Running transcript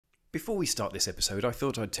Before we start this episode, I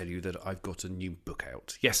thought I'd tell you that I've got a new book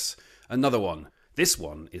out. Yes, another one. This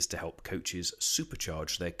one is to help coaches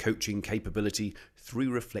supercharge their coaching capability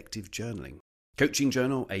through reflective journaling. Coaching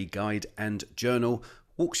Journal, a guide and journal,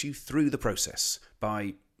 walks you through the process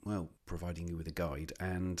by, providing you with a guide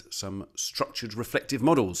and some structured reflective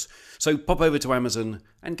models. So pop over to Amazon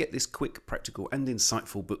and get this quick, practical and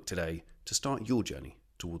insightful book today to start your journey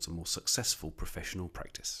towards a more successful professional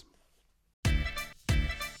practice.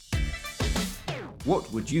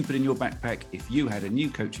 What would you put in your backpack if you had a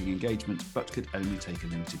new coaching engagement but could only take a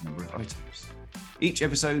limited number of items? Each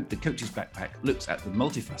episode, the Coach's Backpack looks at the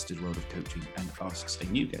multifaceted world of coaching and asks a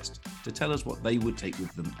new guest to tell us what they would take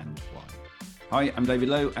with them and why. Hi, I'm David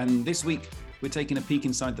Lowe, and this week we're taking a peek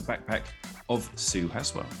inside the backpack of Sue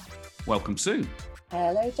Haswell. Welcome, Sue.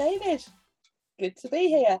 Hello, David. Good to be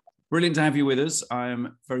here. Brilliant to have you with us.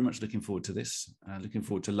 I'm very much looking forward to this, looking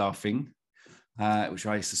forward to laughing. Which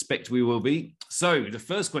I suspect we will be. So the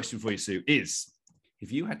first question for you, Sue, is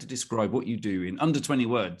if you had to describe what you do in under 20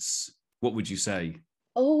 words, what would you say?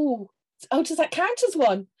 Oh, does that count as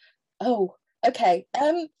one? Oh, okay.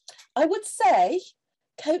 I would say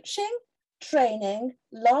coaching, training,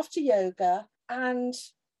 laughter yoga, and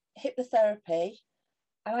hypnotherapy.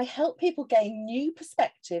 And I help people gain new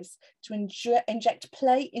perspectives to inject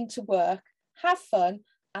play into work, have fun,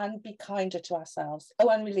 and be kinder to ourselves. Oh,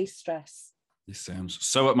 and release stress. This sounds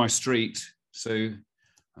so up my street. So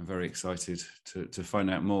I'm very excited to find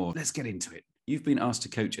out more. Let's get into it. You've been asked to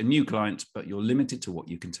coach a new client, but you're limited to what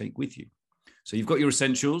you can take with you. So you've got your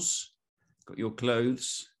essentials, got your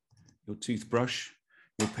clothes, your toothbrush,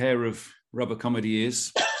 your pair of rubber comedy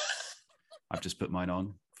ears. I've just put mine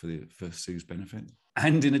on for Sue's benefit.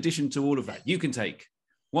 And in addition to all of that, you can take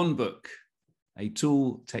one book, a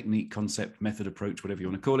tool, technique, concept, method, approach, whatever you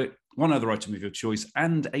want to call it, one other item of your choice,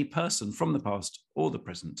 and a person from the past or the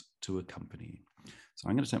present to accompany you. So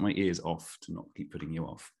I'm going to take my ears off to not keep putting you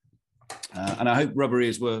off. And I hope rubber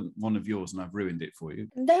ears were one of yours and I've ruined it for you.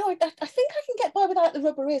 No, I think I can get by without the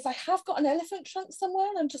rubber ears. I have got an elephant trunk somewhere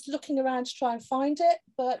and I'm just looking around to try and find it,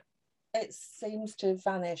 but it seems to have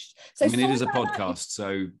vanished. So it is a podcast,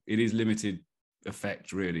 so it is limited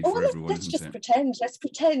effect really for everyone. Let's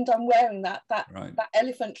pretend I'm wearing that right. That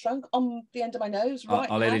elephant trunk on the end of my nose. Right,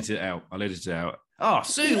 I'll edit it out. Oh,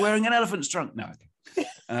 Sue wearing an elephant's trunk. No,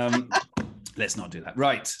 okay. Let's not do that.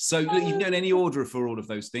 Right. So you can go in any order for all of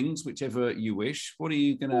those things, whichever you wish. What are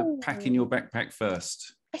you going to pack in your backpack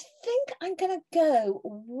first? I think I'm going to go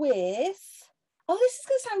with. Oh, this is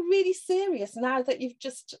going to sound really serious now that you've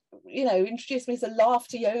just, introduced me as a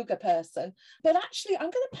laughter yoga person. But actually, I'm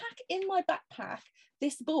going to pack in my backpack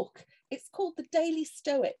this book. It's called The Daily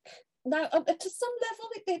Stoic. Now, to some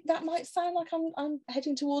level, that might sound like I'm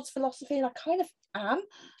heading towards philosophy, and I kind of am.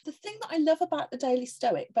 The thing that I love about The Daily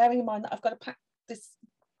Stoic, bearing in mind that I've got to pack this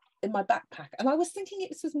in my backpack, and I was thinking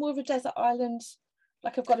this was more of a desert island,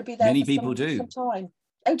 like I've got to be there Many for people do. some time.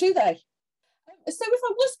 Oh, do they? So if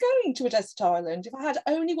I was going to a desert island, if I had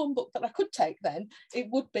only one book that I could take, then it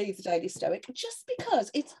would be The Daily Stoic, just because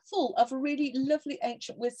it's full of really lovely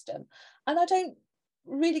ancient wisdom. And I don't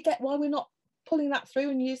really get why we're not pulling that through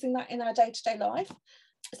and using that in our day-to-day life.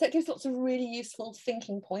 So it gives lots of really useful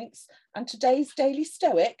thinking points. And today's Daily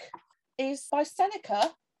Stoic is by Seneca.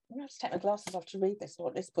 I'm going to have to take my glasses off to read this,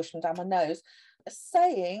 or it's pushing down my nose.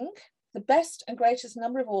 Saying, the best and greatest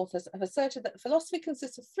number of authors have asserted that philosophy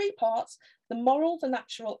consists of three parts: the moral, the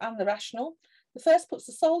natural, and the rational. The first puts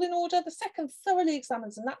the soul in order, the second thoroughly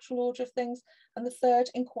examines the natural order of things, and the third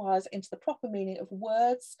inquires into the proper meaning of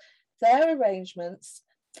words, their arrangements,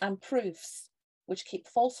 and proofs, which keep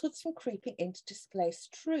falsehoods from creeping in to displace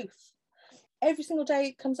truth. Every single day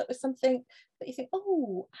it comes up with something that you think,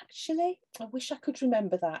 oh, actually, I wish I could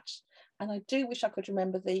remember that. And I do wish I could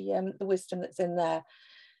remember the wisdom that's in there.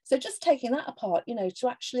 So just taking that apart, to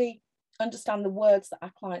actually understand the words that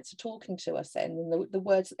our clients are talking to us in, and the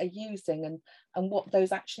words that they're using, and what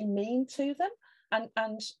those actually mean to them,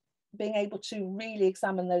 and being able to really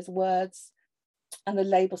examine those words and the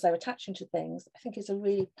labels they're attaching to things, I think is a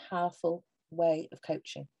really powerful way of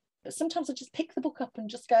coaching. But sometimes I just pick the book up and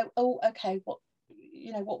just go, oh, okay,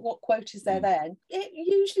 what quote is there then? It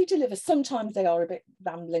usually delivers. Sometimes they are a bit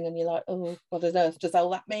rambling and you're like, oh, what on earth does all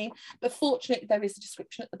that mean? But fortunately, there is a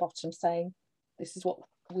description at the bottom saying this is what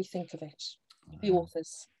we think of it. The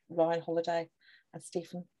authors, Ryan Holiday and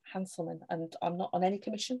Stephen Hanselman, and I'm not on any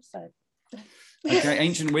commission, so. Okay,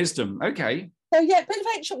 ancient wisdom. Okay. So yeah, a bit of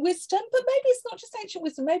ancient wisdom, but maybe it's not just ancient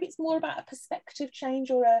wisdom. Maybe it's more about a perspective change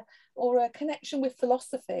or a connection with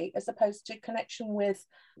philosophy as opposed to connection with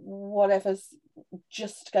whatever's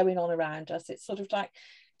just going on around us. It's sort of like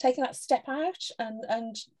taking that step out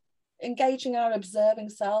and engaging our observing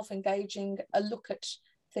self, engaging a look at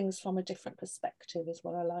things from a different perspective is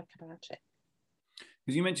what I like about it.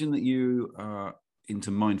 Because you mentioned that you are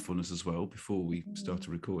into mindfulness as well before we started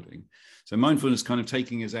recording. So mindfulness kind of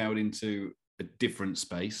taking us out into a different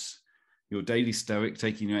space. Your daily stoic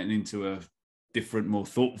taking you out into a different, more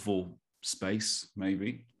thoughtful space,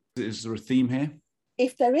 maybe. Is there a theme here?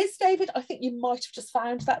 If there is, David, I think you might have just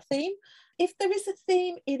found that theme. If there is a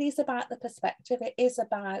theme, it is about the perspective. It is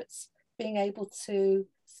about being able to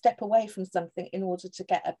step away from something in order to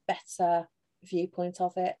get a better viewpoint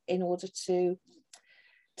of it, in order to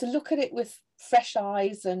look at it with fresh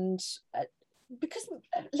eyes. And because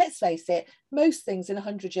let's face it, most things in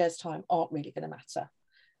 100 years' time aren't really going to matter.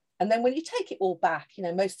 And then when you take it all back, you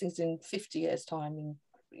know, most things in 50 years' time, and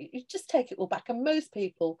you just take it all back, and most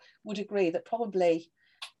people would agree that probably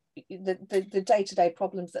the day-to-day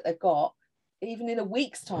problems that they've got, even in a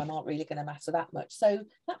week's time, aren't really going to matter that much. So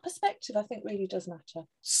that perspective, I think, really does matter.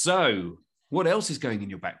 So what else is going in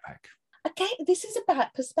your backpack? Again, this is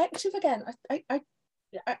about perspective again.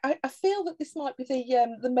 I feel that this might be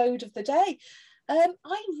the mode of the day. I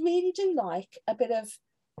really do like a bit of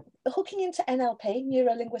hooking into NLP,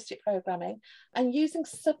 neuro-linguistic programming, and using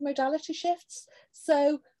submodality shifts.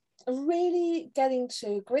 So really getting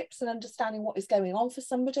to grips and understanding what is going on for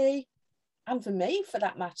somebody, and for me for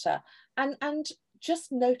that matter, and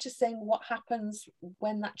just noticing what happens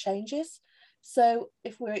when that changes. So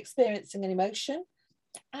if we're experiencing an emotion,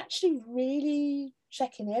 actually really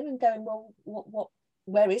checking in and going, well, what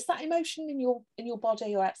where is that emotion in your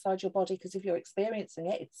body or outside your body? Because if you're experiencing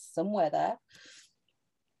it, it's somewhere there.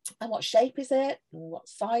 And what shape is it, and what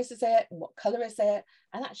size is it, and what color is it,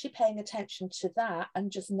 and actually paying attention to that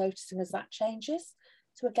and just noticing as that changes.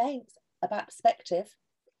 So again, about perspective.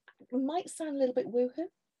 It might sound a little bit woohoo,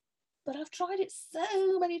 but I've tried it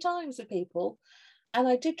so many times with people. And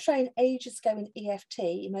I did train ages ago in EFT,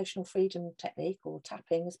 emotional freedom technique, or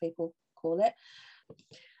tapping as people call it.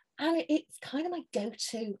 And it's kind of my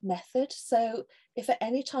go-to method. So if at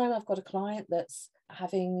any time I've got a client that's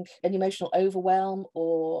having an emotional overwhelm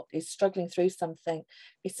or is struggling through something,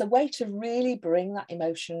 it's a way to really bring that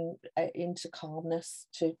emotion into calmness,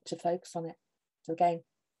 to focus on it. So again,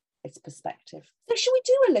 it's perspective. So should we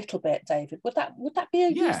do a little bit, David? Would that be a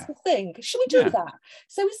useful thing? Should we do that?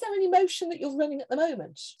 So is there an emotion that you're running at the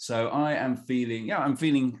moment? So I'm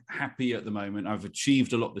feeling happy at the moment. I've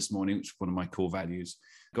achieved a lot this morning, which is one of my core values.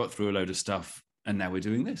 Got through a load of stuff, and now we're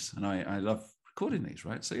doing this. And I love recording these,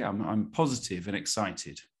 right? So I'm positive and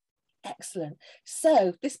excited. Excellent.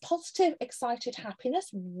 So this positive, excited happiness,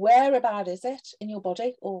 whereabout is it in your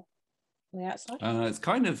body or on the outside? It's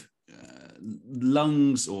kind of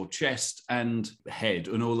lungs or chest and head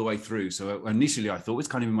and all the way through. So initially I thought it was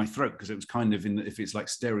kind of in my throat, because it was kind of if it's like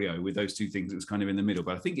stereo with those two things, it was kind of in the middle,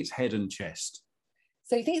 but I think it's head and chest.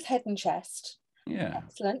 So you think it's head and chest? Yeah.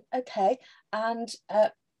 Excellent. Okay. And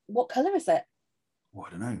what color is it? Well,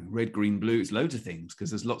 I don't know, red, green, blue. It's loads of things because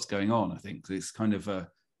there's lots going on. I think it's kind of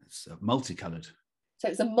it's multicolored. So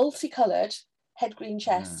it's a multicolored head, green,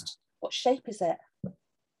 chest. Yeah. What shape is it?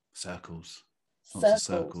 Circles. Lots of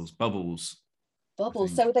circles. Bubbles.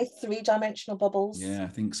 Bubbles. So are they 3-dimensional bubbles? Yeah, I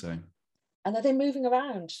think so. And are they moving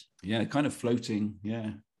around? Yeah, kind of floating.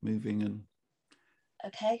 Yeah, moving and.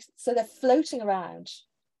 Okay, so they're floating around.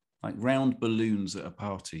 Like round balloons at a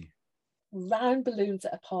party. Round balloons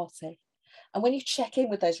at a party. And when you check in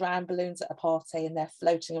with those round balloons at a party and they're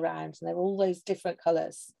floating around and they're all those different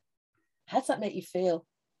colours, how does that make you feel?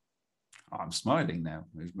 Oh, I'm smiling now.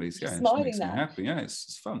 It's smiling makes now. Me happy. Yeah,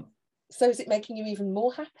 it's fun. So is it making you even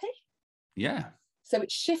more happy? Yeah. So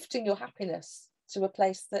it's shifting your happiness to a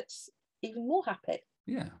place that's even more happy.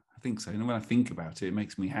 Yeah, I think so. And when I think about it, it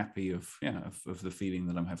makes me happy of the feeling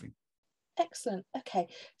that I'm having. Excellent. Okay.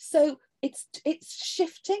 So it's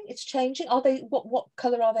shifting, it's changing. Are they what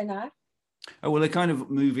colour are they now? Oh, well, they're kind of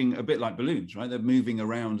moving a bit like balloons, right? They're moving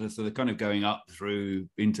around. So they're kind of going up through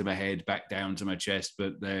into my head, back down to my chest,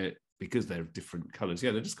 but because they're different colours,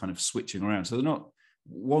 they're just kind of switching around. So they're not,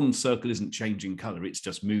 one circle isn't changing colour, it's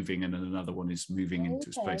just moving, and then another one is moving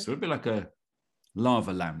into space. So a bit like a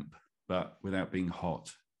lava lamp, but without being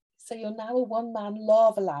hot. So you're now a one-man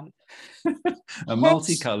lava lamp. A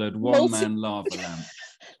multicoloured one-man lava lamp.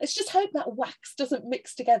 Let's just hope that wax doesn't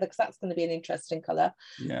mix together, because that's going to be an interesting colour.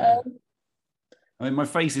 Yeah. I mean, my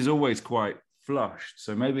face is always quite flushed,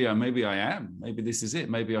 so maybe I am. Maybe this is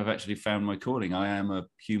it. Maybe I've actually found my calling. I am a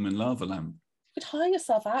human lava lamp. You could hire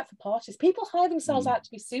yourself out for parties. People hire themselves out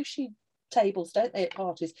to be sushi tables, don't they, at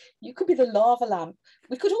parties? You could be the lava lamp.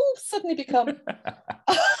 We could all suddenly become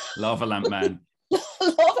lava lamp man.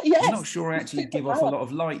 Yes. I'm not sure I actually give off a lot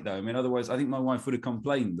of light, though. I mean, otherwise, I think my wife would have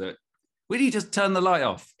complained that Will you just turn the light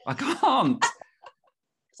off? I can't.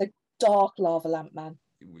 It's a dark lava lamp, man.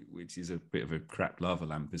 Which is a bit of a crap lava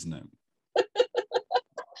lamp, isn't it?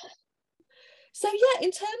 So yeah,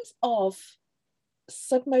 in terms of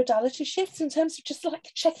submodality shifts, in terms of just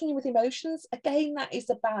like checking in with emotions, again, that is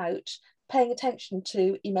about paying attention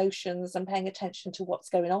to emotions and paying attention to what's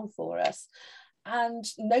going on for us, and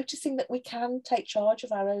noticing that we can take charge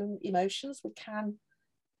of our own emotions.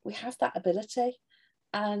 We have that ability,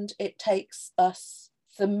 and it takes us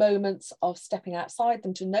the moments of stepping outside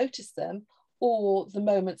them to notice them, or the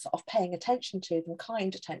moments of paying attention to them,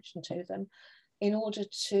 kind attention to them, in order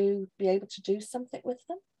to be able to do something with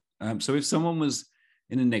them. So if someone was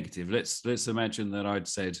in a negative, let's imagine that I'd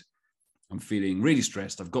said, I'm feeling really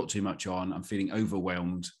stressed, I've got too much on, I'm feeling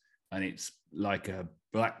overwhelmed, and it's like a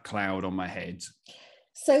black cloud on my head.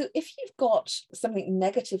 So if you've got something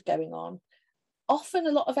negative going on, often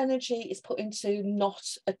a lot of energy is put into not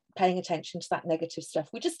paying attention to that negative stuff.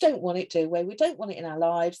 We just don't want it to, where we don't want it in our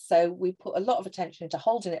lives. So we put a lot of attention into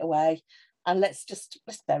holding it away, and let's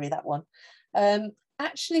bury that one.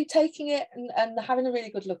 Actually taking it and having a really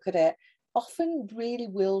good look at it often really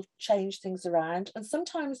will change things around. And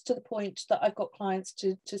sometimes to the point that I've got clients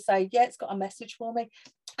to say, yeah, it's got a message for me.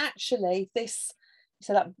 Actually,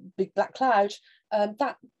 that big black cloud,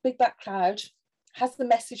 has the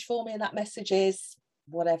message for me, and that message is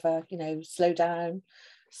whatever, slow down,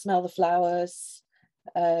 smell the flowers,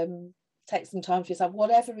 take some time for yourself,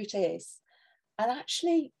 whatever it is. And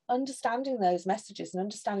actually understanding those messages and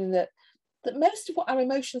understanding that most of what our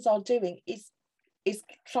emotions are doing is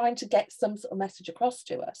trying to get some sort of message across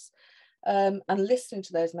to us, and listening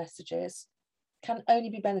to those messages can only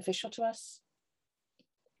be beneficial to us.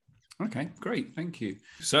 Okay, great, thank you.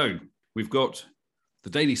 So we've got the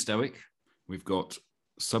Daily Stoic, we've got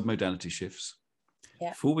submodality shifts. Yeah.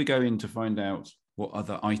 Before we go in to find out what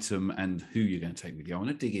other item and who you're going to take with you, I want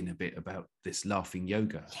to dig in a bit about this laughing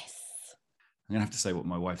yoga. Yes. I'm going to have to say what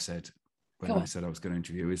my wife said when I said I was going to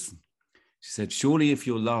interview is, she said, surely if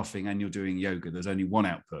you're laughing and you're doing yoga, there's only one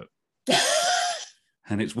output.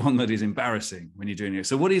 And it's one that is embarrassing when you're doing it.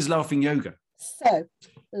 So what is laughing yoga? So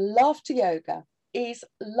laughter yoga is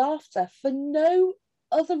laughter for no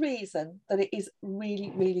other reason than it is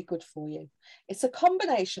really, really good for you. It's a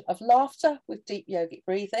combination of laughter with deep yogic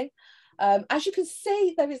breathing. As you can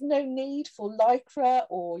see, there is no need for lycra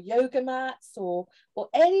or yoga mats or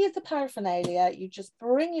any of the paraphernalia. You just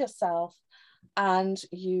bring yourself and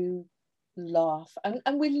you laugh. And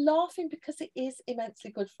we're laughing because it is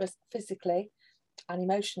immensely good for us physically and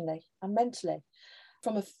emotionally and mentally.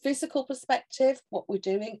 From a physical perspective, what we're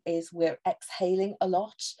doing is we're exhaling a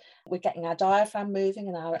lot. We're getting our diaphragm moving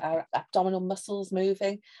and our abdominal muscles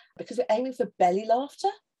moving, because we're aiming for belly laughter,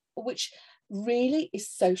 which really is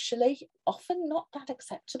socially often not that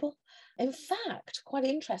acceptable. In fact, quite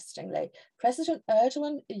interestingly, President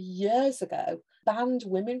Erdogan years ago banned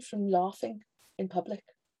women from laughing in public,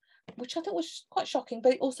 which I thought was quite shocking,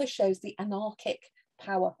 but it also shows the anarchic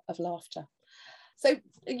power of laughter. So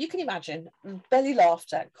you can imagine belly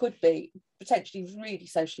laughter could be potentially really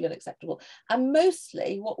socially unacceptable. And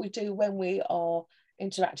mostly what we do when we are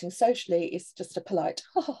interacting socially is just a polite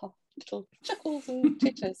little chuckles and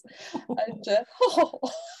titters. And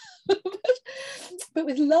but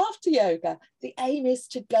with laughter yoga, the aim is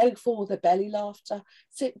to go for the belly laughter,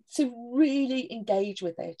 to really engage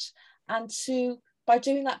with it. And by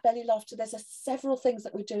doing that belly laughter, there's several things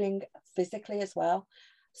that we're doing physically as well.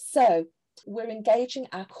 So we're engaging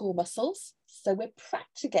our core muscles. So we're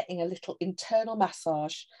practically getting a little internal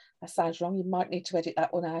massage. That sounds wrong. You might need to edit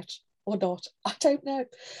that one out or not. I don't know.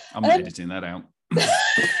 I'm not editing that out.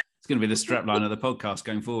 It's going to be the strapline of the podcast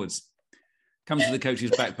going forwards. Come to the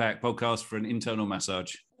Coach's Backpack podcast for an internal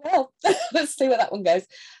massage. Well, let's see where that one goes.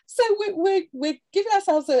 So we're giving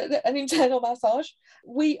ourselves an internal massage.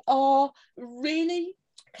 We are really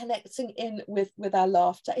connecting in with our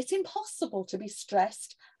laughter. It's impossible to be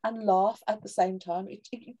stressed and laugh at the same time.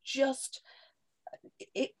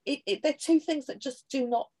 They're two things that just do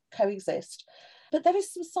not coexist. But there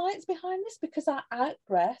is some science behind this, because our out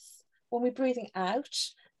breath, when we're breathing out,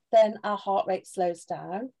 then our heart rate slows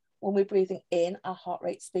down. When we're breathing in, our heart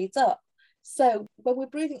rate speeds up. So when we're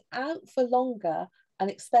breathing out for longer and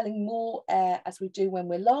expelling more air as we do when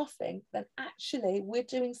we're laughing, then actually we're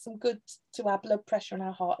doing some good to our blood pressure and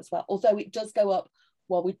our heart as well, although it does go up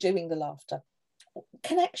while we're doing the laughter.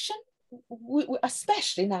 Connection,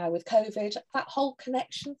 especially now with COVID, that whole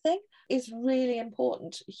connection thing is really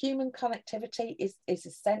important. Human connectivity is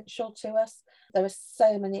essential to us. There are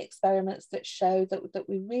so many experiments that show that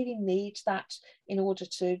we really need that in order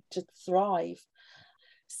to thrive.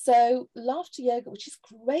 So laughter yoga, which is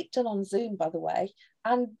great done on Zoom, by the way,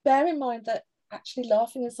 and bear in mind that actually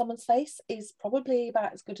laughing in someone's face is probably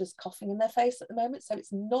about as good as coughing in their face at the moment. So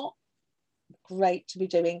it's not great to be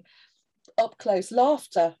doing up close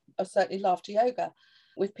laughter, or certainly laughter yoga,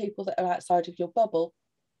 with people that are outside of your bubble.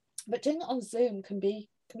 But doing it on Zoom can be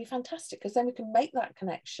fantastic, because then we can make that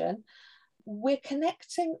connection. We're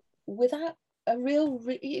connecting without a real,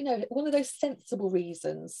 one of those sensible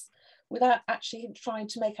reasons, without actually trying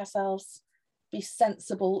to make ourselves be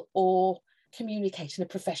sensible or communicate in a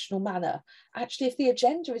professional manner. Actually, if the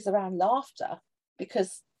agenda is around laughter,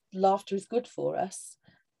 because laughter is good for us,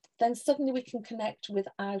 then suddenly we can connect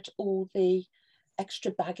without all the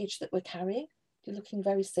extra baggage that we're carrying. You're looking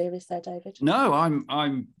very serious there, David. No,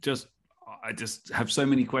 I just have so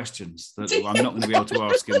many questions that I'm not going to be able to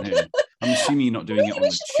ask in here. I'm assuming you're not doing it on the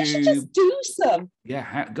tube. We should just do some.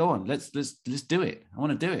 Yeah, go on. Let's do it. I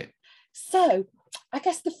want to do it. So I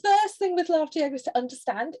guess the first thing with laughter yoga is to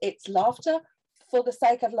understand it's laughter for the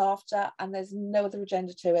sake of laughter, and there's no other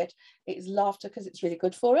agenda to it. It's laughter because it's really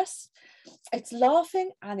good for us. It's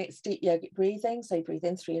laughing and it's deep yogic breathing. So you breathe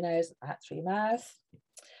in through your nose, out through your mouth.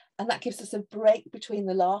 And that gives us a break between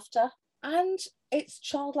the laughter. And it's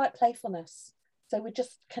childlike playfulness. So we're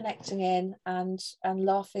just connecting in and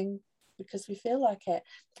laughing because we feel like it.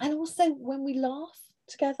 And also when we laugh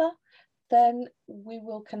together, then we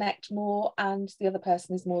will connect more and the other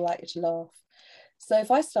person is more likely to laugh. So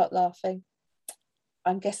if I start laughing,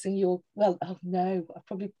 I'm guessing you're, well, oh no, I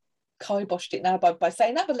probably kiboshed it now by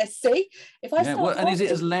saying that, but let's see. If I start laughing, and is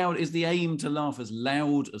it as loud, is the aim to laugh as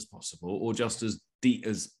loud as possible or just as deep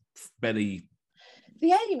as belly?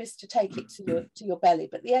 The aim is to take it to your belly,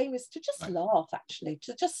 but the aim is to just laugh, actually,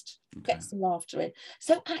 to just get some laughter in.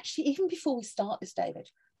 So actually, even before we start this, David,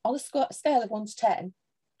 on a scale of 1 to 10,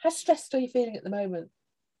 how stressed are you feeling at the moment?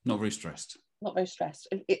 Not very stressed. Not very stressed.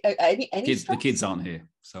 Any kids, stress? The kids aren't here,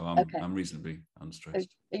 so I'm reasonably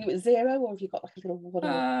unstressed. Are you at 0 or have you got like a little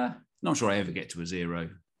 1? Not sure I ever get to a 0.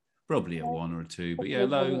 Probably a 1 or a 2, but yeah,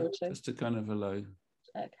 low, just a kind of a low.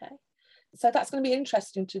 Okay. So that's going to be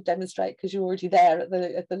interesting to demonstrate because you're already there at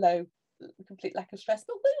the low, complete lack of stress.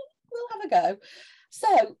 But we'll have a go.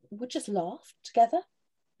 So we'll just laugh together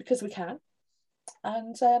because we can,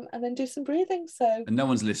 and then do some breathing. So and no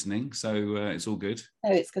one's listening, so it's all good.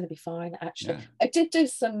 Oh, it's going to be fine. Actually, yeah. I did do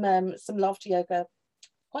some laughter yoga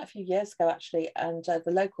quite a few years ago, actually, and the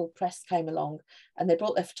local press came along and they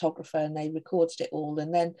brought their photographer and they recorded it all.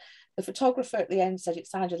 And then the photographer at the end said it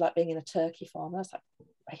sounded like being in a turkey farm. I was like,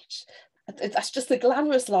 great. That's just the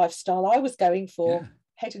glamorous lifestyle I was going for,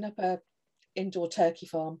 heading up a indoor turkey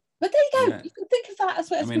farm. But there you go. Yeah. You can think of that as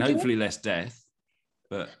well. I mean, hopefully less death,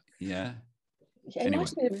 but yeah. Anyway.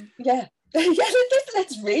 Yeah.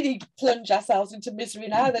 Let's really plunge ourselves into misery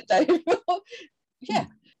now that day. Yeah.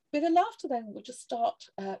 With a laughter, then we'll just start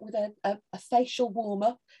with a facial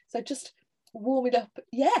warmer. So just warm it up.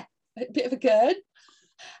 Yeah, a bit of a gurn.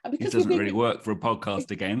 And because it doesn't really work for a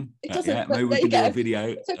podcast again. It doesn't. Yeah, maybe we can do a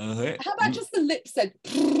video. So how about just the lips then?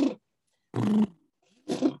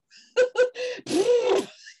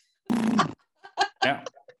 Yeah.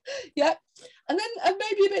 Yeah, and then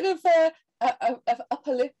maybe a bit of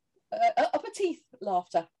upper lip, upper teeth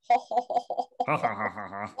laughter.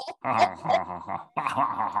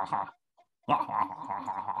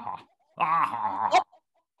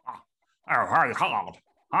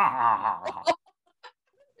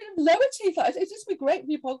 Lower teeth. It's just be great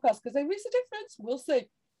for your podcast because there is a difference. We'll see.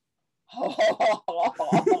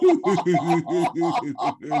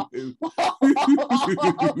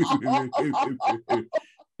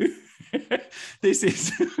 This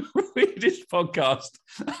is the weirdest podcast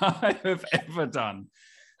I have ever done.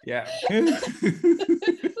 Yeah. Definitely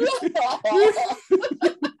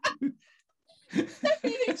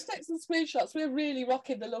need to take some screenshots. We're really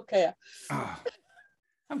rocking the look here.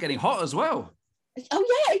 I'm getting hot as well. Oh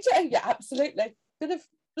yeah, absolutely. Bit of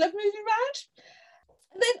blood moving around.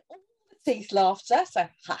 And then all the teeth laughter. So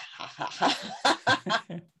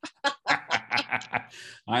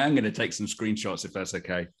I am going to take some screenshots if that's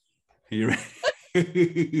okay. Are you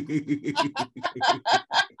ready?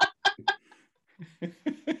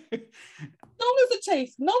 None of the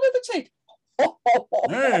teeth.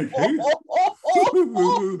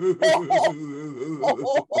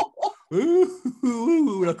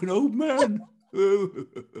 Like an old man.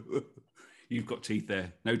 You've got teeth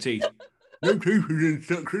there. No teeth. No teeth in the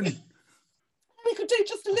instruction. We could do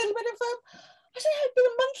just a little bit of I don't know, a bit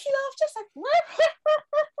of monkey laughter. Just like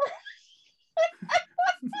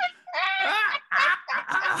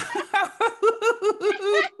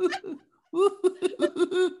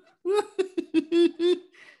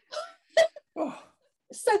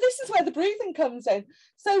So comes in.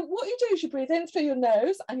 So what you do is you breathe in through your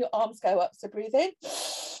nose and your arms go up. So breathe in,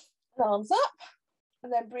 and arms up,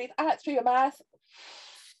 and then breathe out through your mouth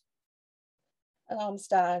and arms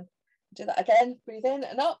down. Do that again. Breathe in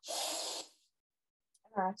and up,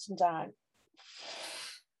 and out and down.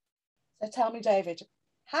 So tell me, David,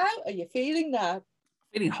 how are you feeling now?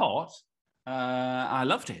 Feeling hot. I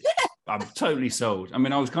loved it. I'm totally sold. I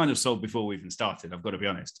mean, I was kind of sold before we even started, I've got to be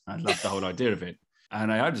honest. I loved the whole idea of it.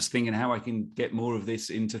 And I'm just thinking how I can get more of this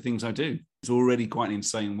into things I do. It's already quite an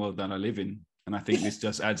insane world that I live in. And I think this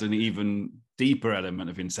just adds an even deeper element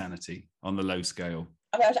of insanity on the low scale.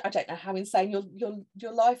 I mean, I don't know how insane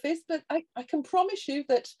your life is, but I can promise you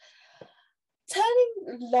that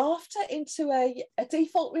turning laughter into a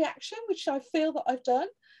default reaction, which I feel that I've done,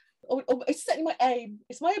 or it's certainly my aim,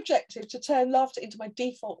 it's my objective to turn laughter into my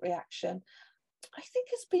default reaction, I think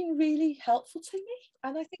has been really helpful to me.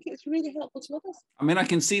 And I think it's really helpful to others. I mean, I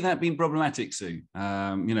can see that being problematic, Sue.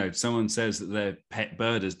 You know, someone says that their pet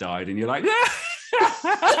bird has died and you're like,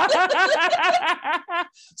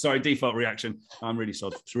 sorry, default reaction. I'm really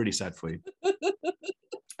sorry. It's really sad for you.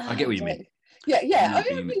 I get what you mean. Yeah.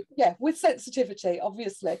 I mean, with sensitivity,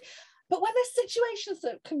 obviously. But when there's situations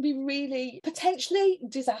that can be really potentially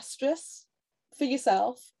disastrous for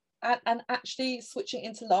yourself, and actually switching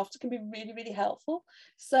into laughter can be really, really helpful.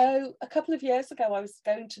 So a couple of years ago, I was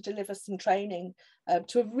going to deliver some training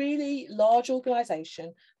to a really large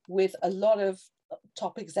organisation with a lot of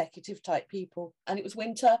top executive type people. And it was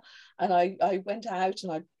winter, and I went out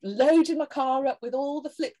and I loaded my car up with all the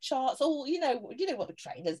flip charts, all, you know what the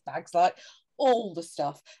trainer's bag's like, all the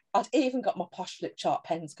stuff. I'd even got my posh flip chart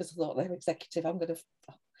pens because I thought they were executive. I'm going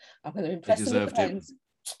to impress them with the pens.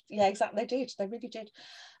 Yeah, exactly. They really did.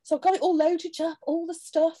 So I got it all loaded up, all the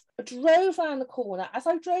stuff. I drove around the corner. As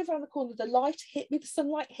I drove around the corner, the light hit me, the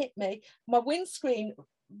sunlight hit me. My windscreen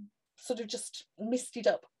sort of just misted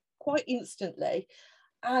up quite instantly.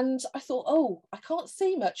 And I thought, oh, I can't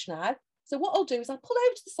see much now. So what I'll do is I'll pull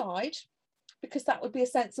over to the side, because that would be a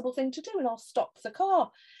sensible thing to do, and I'll stop the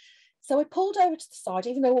car. So I pulled over to the side,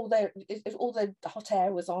 even though all the hot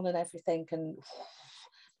air was on and everything, and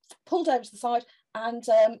pulled over to the side and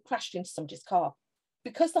crashed into somebody's car.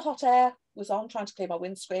 Because the hot air was on, trying to clear my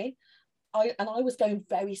windscreen, I was going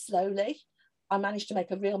very slowly. I managed to make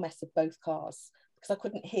a real mess of both cars because I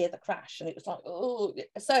couldn't hear the crash, and it was like, oh.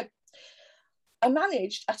 So I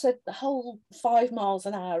managed at a whole 5 miles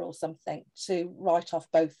an hour or something to write off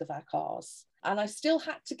both of our cars. And I still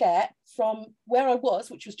had to get from where I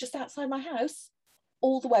was, which was just outside my house,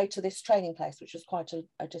 all the way to this training place, which was quite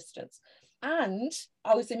a distance. And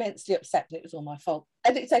I was immensely upset, and it was all my fault.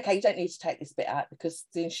 And it's okay, you don't need to take this bit out because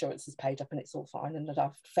the insurance is paid up and it's all fine, and that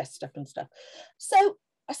I've fessed up and stuff. So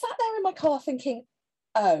I sat there in my car thinking,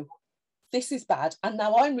 oh, this is bad. And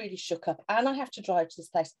now I'm really shook up, and I have to drive to this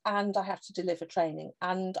place, and I have to deliver training.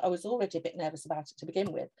 And I was already a bit nervous about it to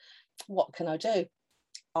begin with. What can I do?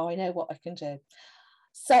 I know what I can do.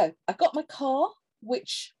 So I got my car,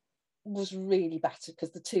 which was really battered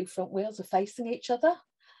because the two front wheels were facing each other,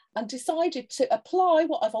 and decided to apply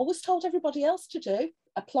what I've always told everybody else to do,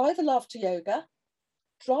 apply the laughter yoga,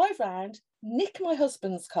 drive around, nick my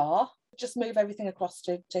husband's car, just move everything across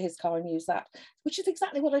to his car and use that, which is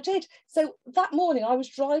exactly what I did. So that morning I was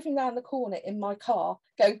driving around the corner in my car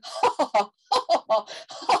going, ha, ha, ha, ha,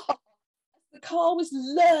 ha, ha. The car was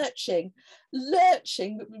lurching,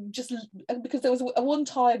 just because there was one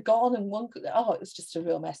tyre gone and one, it was just a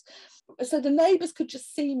real mess. So the neighbours could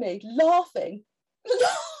just see me laughing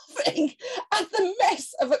at the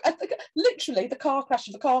mess of literally the car crash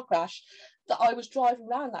that I was driving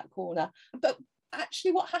around that corner. But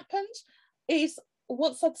actually what happened is,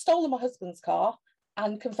 once I'd stolen my husband's car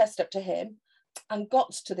and confessed up to him and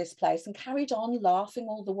got to this place and carried on laughing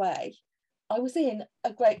all the way, I was in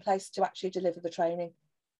a great place to actually deliver the training.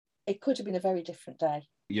 It could have been a very different day.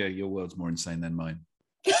 Yeah, your world's more insane than mine.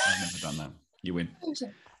 I've never done that. You win.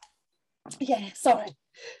 Yeah, sorry.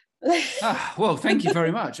 Well, thank you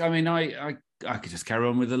very much. I mean, I could just carry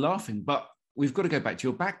on with the laughing, but we've got to go back to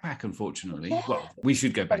your backpack, unfortunately. Yeah. Well, we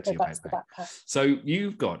should go back to your backpack. So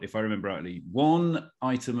you've got, if I remember rightly, one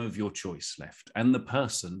item of your choice left, and the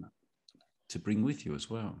person to bring with you as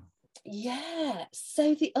well. Yeah.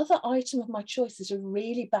 So the other item of my choice is a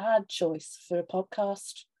really bad choice for a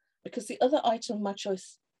podcast, because the other item of my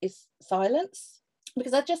choice is silence,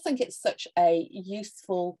 because I just think it's such a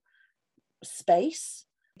useful space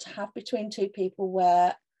to have between two people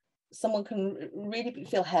where someone can really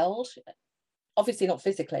feel held. Obviously not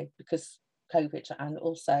physically, because COVID, and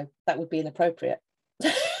also that would be inappropriate.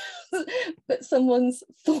 But someone's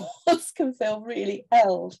thoughts can feel really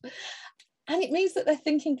held. And it means that their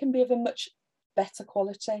thinking can be of a much better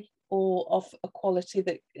quality, or of a quality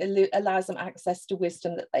that allows them access to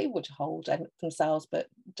wisdom that they would hold themselves but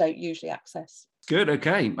don't usually access. Good,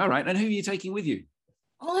 okay. All right, and who are you taking with you?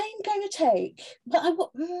 I'm going to take, but I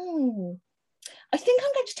think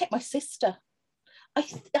I'm going to take my sister.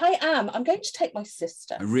 I'm going to take my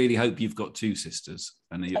sister. I really hope you've got two sisters,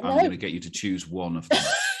 and I'm going to get you to choose one of them.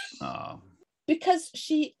 Oh. Because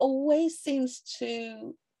she always seems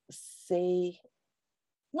to see,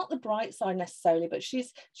 not the bright side necessarily, but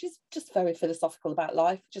she's just very philosophical about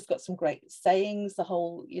life. Just got some great sayings. The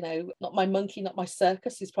whole, not my monkey, not my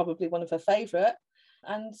circus is probably one of her favourite,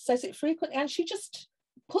 and says it frequently. And she just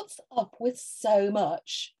puts up with so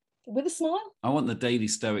much with a smile. I want the Daily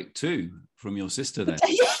Stoic too from your sister then.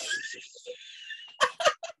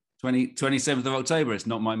 27th of October. It's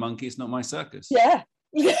not my monkey, it's not my circus. Yeah.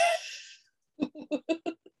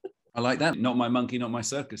 I like that. Not my monkey, not my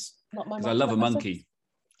circus. Not my monkey. Because I love a monkey.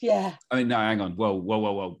 Yeah. I mean, no, hang on.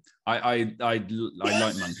 Whoa. I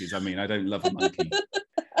like monkeys. I mean, I don't love a monkey.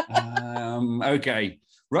 Okay.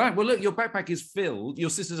 Right. Well, look, your backpack is filled. Your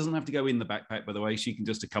sister doesn't have to go in the backpack, by the way. She can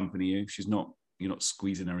just accompany you. You're not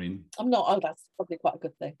squeezing her in. I'm not. Oh, that's probably quite a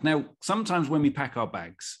good thing. Now, sometimes when we pack our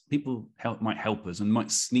bags, people might help us and might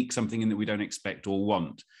sneak something in that we don't expect or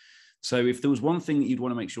want. So if there was one thing that you'd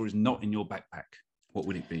want to make sure is not in your backpack, what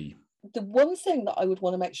would it be? The one thing that I would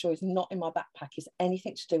want to make sure is not in my backpack is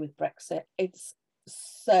anything to do with Brexit. It's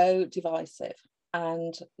so divisive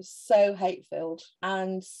and so hate-filled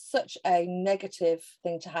and such a negative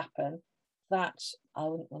thing to happen that I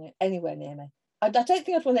wouldn't want it anywhere near me. I don't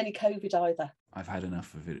think I'd want any COVID either. I've had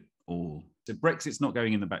enough of it all. So Brexit's not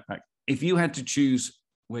going in the backpack. If you had to choose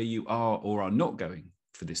where you are or are not going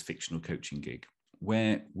for this fictional coaching gig,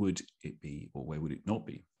 where would it be or where would it not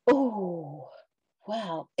be? Oh,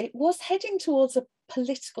 well, it was heading towards a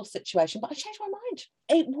political situation, but I changed my mind.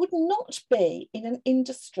 It would not be in an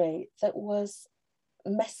industry that was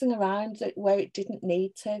messing around where it didn't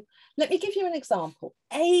need to. Let me give you an example.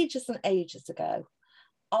 Ages and ages ago,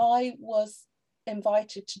 I was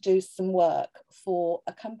invited to do some work for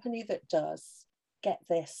a company that does, get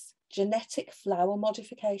this, genetic flower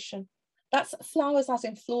modification. That's flowers as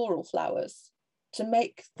in floral flowers, to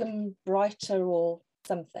make them brighter or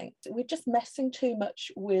something. We're just messing too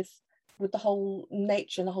much with the whole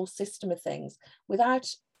nature and the whole system of things without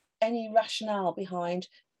any rationale behind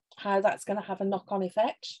how that's going to have a knock-on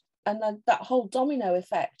effect. And then that whole domino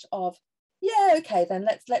effect of, yeah, okay, then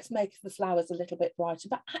let's make the flowers a little bit brighter.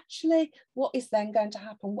 But actually, what is then going to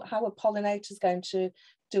happen? How are pollinators going to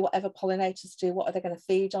do whatever pollinators do? What are they going to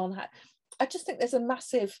feed on? I just think there's a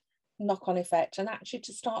massive knock-on effect. And actually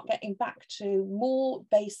to start getting back to more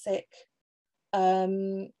basic,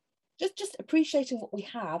 just appreciating what we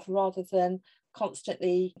have rather than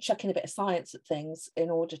constantly chucking a bit of science at things in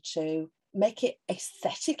order to make it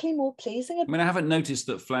aesthetically more pleasing. I mean, I haven't noticed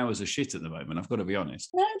that flowers are shit at the moment, I've got to be honest.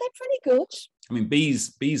 No, they're pretty good. I mean,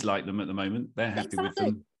 bees like them at the moment. They're happy with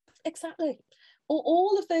them. Exactly.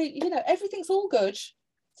 All of the, everything's all good.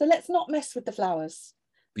 So let's not mess with the flowers.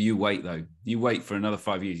 But you wait, though. You wait for another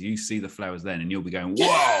 5 years. You see the flowers then and you'll be going,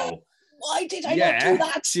 whoa! Why did I not do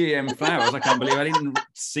that? GM flowers. I can't believe I didn't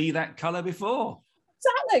see that colour before.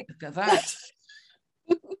 Exactly. Look at that.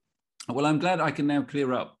 Well, I'm glad I can now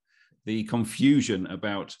clear up the confusion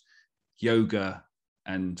about yoga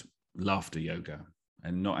and laughter yoga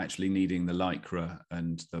and not actually needing the lycra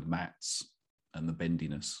and the mats and the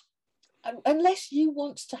bendiness. Unless you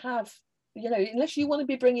want to have, unless you want to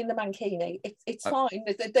be bringing the mankini, it's fine.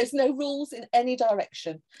 There's no rules in any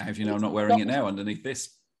direction. How do you know I'm not wearing it now underneath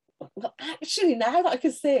this? Well, actually, now that I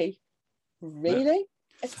can see, really?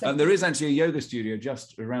 There is actually a yoga studio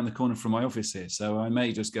just around the corner from my office here, so I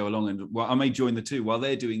may just go along and I may join the two while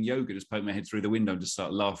they're doing yoga. Just poke my head through the window and just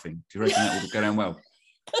start laughing. Do you reckon that will go down well?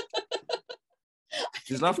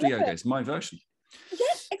 Just laughter yoga. It's my version.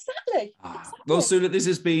 Yes, exactly. Well, Sula, this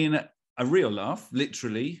has been a real laugh,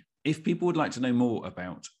 literally. If people would like to know more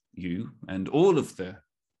about you and all of the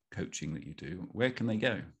coaching that you do, where can they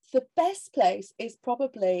go? The best place is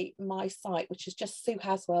probably my site, which is just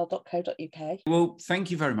suehaswell.co.uk. Well,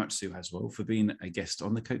 thank you very much, Sue Haswell, for being a guest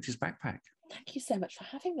on the Coach's Backpack. Thank you so much for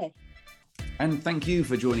having me. And thank you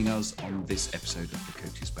for joining us on this episode of the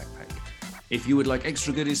Coach's Backpack. If you would like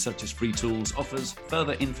extra goodies such as free tools, offers,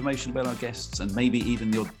 further information about our guests, and maybe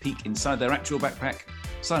even the odd peek inside their actual backpack,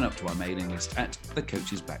 sign up to our mailing list at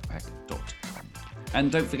thecoachesbackpack.com.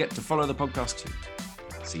 And don't forget to follow the podcast too.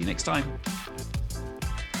 See you next time.